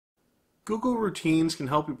Google Routines can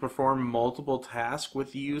help you perform multiple tasks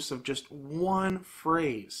with the use of just one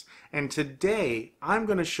phrase. And today, I'm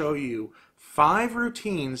going to show you 5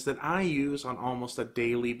 routines that I use on almost a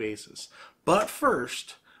daily basis. But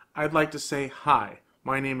first, I'd like to say hi.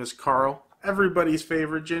 My name is Karl, everybody's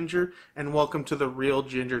favorite ginger, and welcome to the Real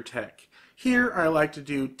Ginger Tech. Here, I like to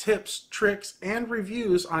do tips, tricks, and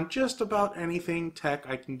reviews on just about anything tech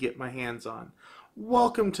I can get my hands on.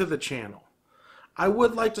 Welcome to the channel. I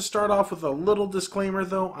would like to start off with a little disclaimer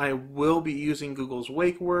though. I will be using Google's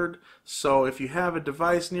wake word, so if you have a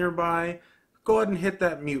device nearby, go ahead and hit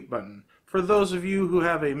that mute button. For those of you who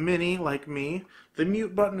have a mini like me, the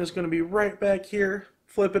mute button is going to be right back here.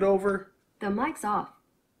 Flip it over. The mic's off.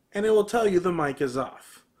 And it will tell you the mic is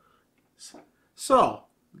off. So,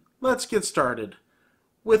 let's get started.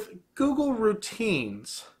 With Google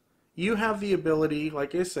Routines, you have the ability,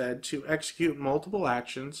 like I said, to execute multiple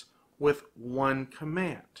actions with one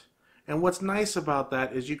command. And what's nice about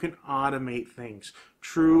that is you can automate things,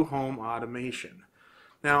 true home automation.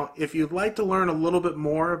 Now, if you'd like to learn a little bit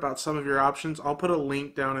more about some of your options, I'll put a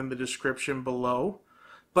link down in the description below.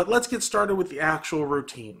 But let's get started with the actual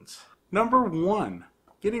routines. Number 1,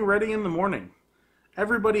 getting ready in the morning.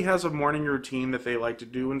 Everybody has a morning routine that they like to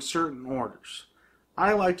do in certain orders.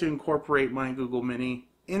 I like to incorporate my Google Mini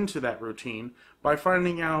into that routine by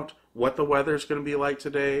finding out what the weather is going to be like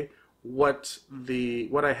today, what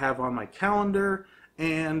I have on my calendar,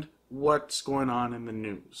 and what's going on in the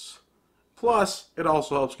news. Plus, it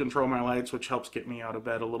also helps control my lights, which helps get me out of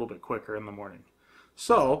bed a little bit quicker in the morning.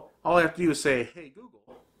 So, all I have to do is say, "Hey Google,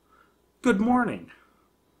 good morning,"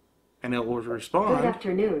 and it will respond. Good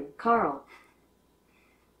afternoon, Karl.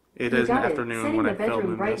 It is an afternoon when I film Setting the bedroom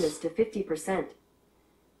this. brightness to 50%.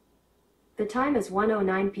 The time is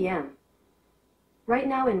 1:09 p.m. Right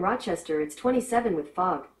now in Rochester it's 27 with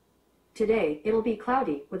fog. Today, it'll be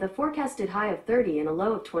cloudy, with a forecasted high of 30 and a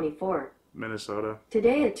low of 24. Minnesota.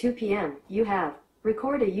 Today at 2 p.m., you have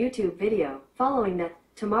record a YouTube video. Following that,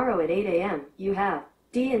 tomorrow at 8 a.m., you have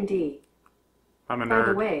D&D. I'm a By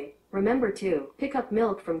the nerd. way, remember to pick up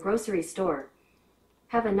milk from grocery store.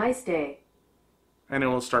 Have a nice day. And it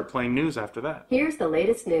will start playing news after that. Here's the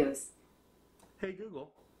latest news. Hey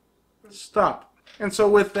Google, stop. And so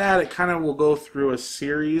with that, it kind of will go through a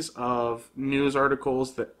series of news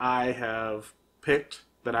articles that I have picked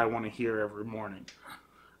that I want to hear every morning.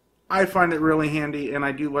 I find it really handy, and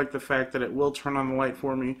I do like the fact that it will turn on the light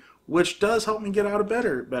for me, which does help me get out of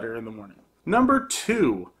bed better in the morning. Number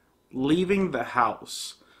 2, leaving the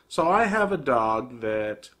house. So I have a dog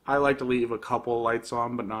that I like to leave a couple lights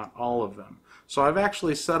on, but not all of them. So I've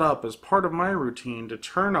actually set up as part of my routine to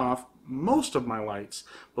turn off most of my lights,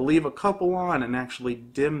 but leave a couple on and actually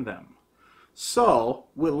dim them. So,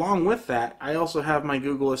 along with that, I also have my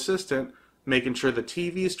Google Assistant making sure the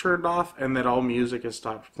TV is turned off and that all music has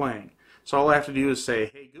stopped playing. So all I have to do is say,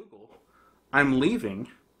 "Hey Google, I'm leaving,"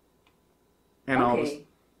 and Okay.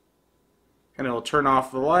 and it'll turn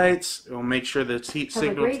off the lights. It'll make sure the Have a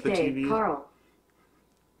signal to great the day, TV Karl.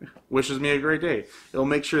 wishes me a great day. It'll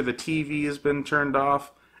make sure the TV has been turned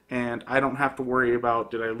off, and I don't have to worry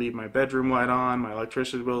about, did I leave my bedroom light on, my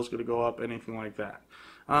electricity bill is going to go up, anything like that.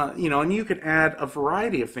 And you can add a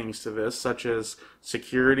variety of things to this, such as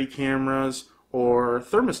security cameras or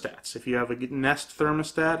thermostats. If you have a Nest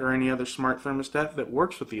thermostat or any other smart thermostat that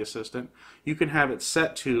works with the Assistant, you can have it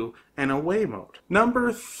set to an away mode.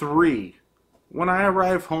 Number 3, when I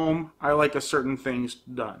arrive home, I like a certain things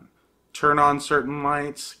done. Turn on certain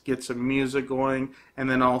lights, get some music going, and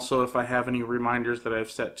then also if I have any reminders that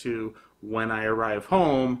I've set to when I arrive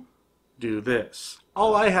home, do this.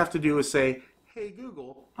 All I have to do is say, "Hey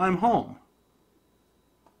Google, I'm home."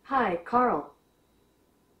 Hi, Karl.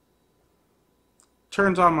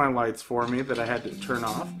 Turns on my lights for me that I had to turn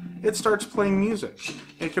off. It starts playing music.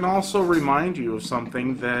 It can also remind you of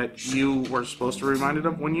something that you were supposed to be reminded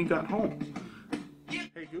of when you got home.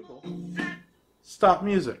 "Hey Google, stop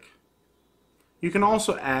music." You can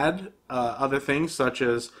also add other things such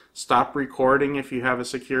as stop recording if you have a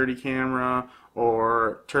security camera,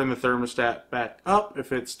 or turn the thermostat back up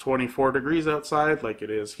if it's 24 degrees outside like it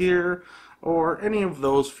is here, or any of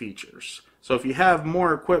those features. So if you have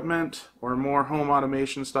more equipment or more home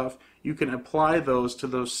automation stuff, you can apply those to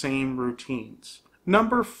those same routines.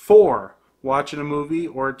 Number 4, watching a movie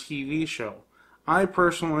or a TV show. I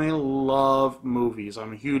personally love movies.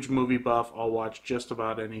 I'm a huge movie buff. I'll watch just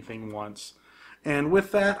about anything once. And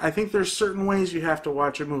with that, I think there's certain ways you have to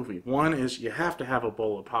watch a movie. 1 is you have to have a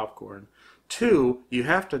bowl of popcorn. 2, you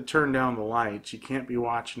have to turn down the lights. You can't be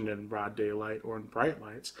watching it in broad daylight or in bright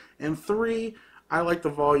lights. And 3, I like the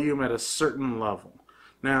volume at a certain level.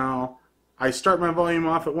 Now, I start my volume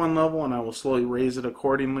off at one level and I will slowly raise it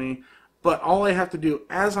accordingly. But all I have to do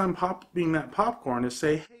as I'm popping that popcorn is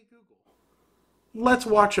say, hey Google, let's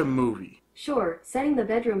watch a movie. Sure, setting the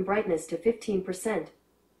bedroom brightness to 15%.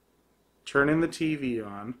 Turning the TV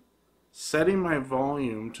on, setting my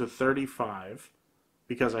volume to 35,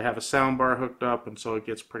 because I have a sound bar hooked up and so it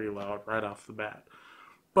gets pretty loud right off the bat.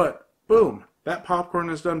 But boom, that popcorn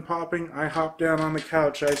is done popping. I hop down on the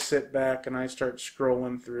couch, I sit back, and I start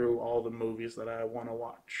scrolling through all the movies that I want to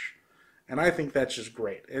watch. And I think that's just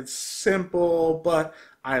great. It's simple, but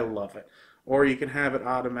I love it. Or you can have it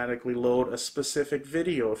automatically load a specific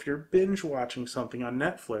video. If you're binge watching something on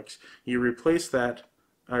Netflix, you replace that,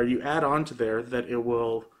 or you add on to there that it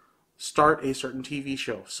will start a certain TV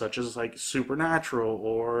show, such as like Supernatural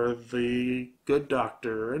or The Good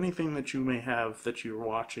Doctor, or anything that you may have that you're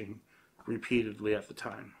watching repeatedly at the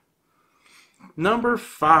time. Number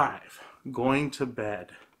 5, going to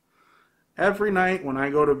bed. Every night when I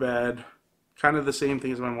go to bed, kind of the same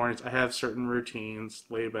thing as my mornings, I have certain routines,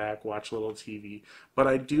 lay back, watch a little TV, but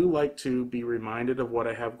I do like to be reminded of what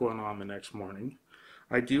I have going on the next morning.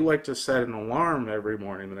 I do like to set an alarm every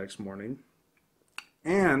morning the next morning,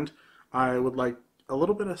 and I would like a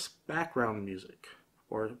little bit of background music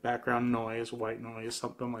or background noise, white noise,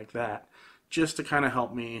 something like that, just to kind of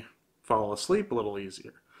help me fall asleep a little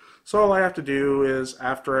easier. So all I have to do is,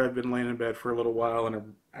 after I've been laying in bed for a little while and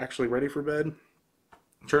I'm actually ready for bed,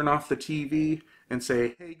 turn off the TV and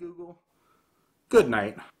say, hey Google, good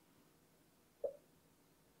night.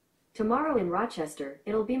 Tomorrow in Rochester,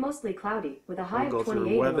 it'll be mostly cloudy, with a high We'll of go through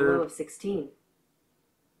 28 and a weather. low of 16.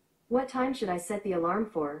 What time should I set the alarm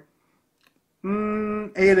for? 8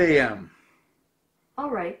 a.m.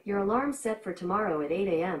 Alright, your alarm's set for tomorrow at 8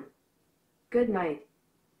 a.m. Good night.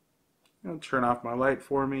 It'll turn off my light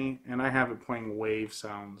for me, and I have it playing wave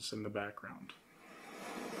sounds in the background.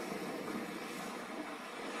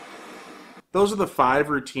 Those are the 5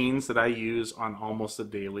 routines that I use on almost a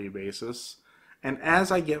daily basis. And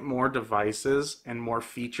as I get more devices and more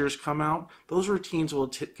features come out, those routines will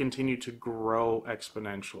continue to grow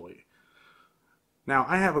exponentially. Now,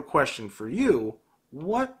 I have a question for you.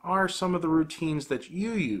 What are some of the routines that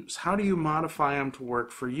you use? How do you modify them to work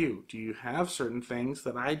for you? Do you have certain things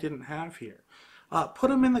that I didn't have here? Put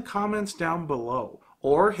them in the comments down below,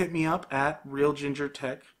 or hit me up at Real Ginger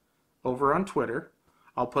Tech over on Twitter.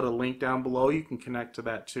 I'll put a link down below. You can connect to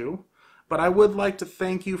that too. But I would like to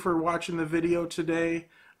thank you for watching the video today.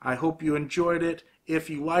 I hope you enjoyed it. If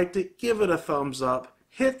you liked it, give it a thumbs up.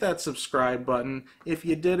 Hit that subscribe button. If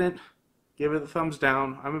you didn't, give it a thumbs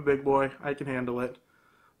down. I'm a big boy. I can handle it.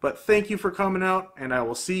 But thank you for coming out, and I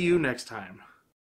will see you next time.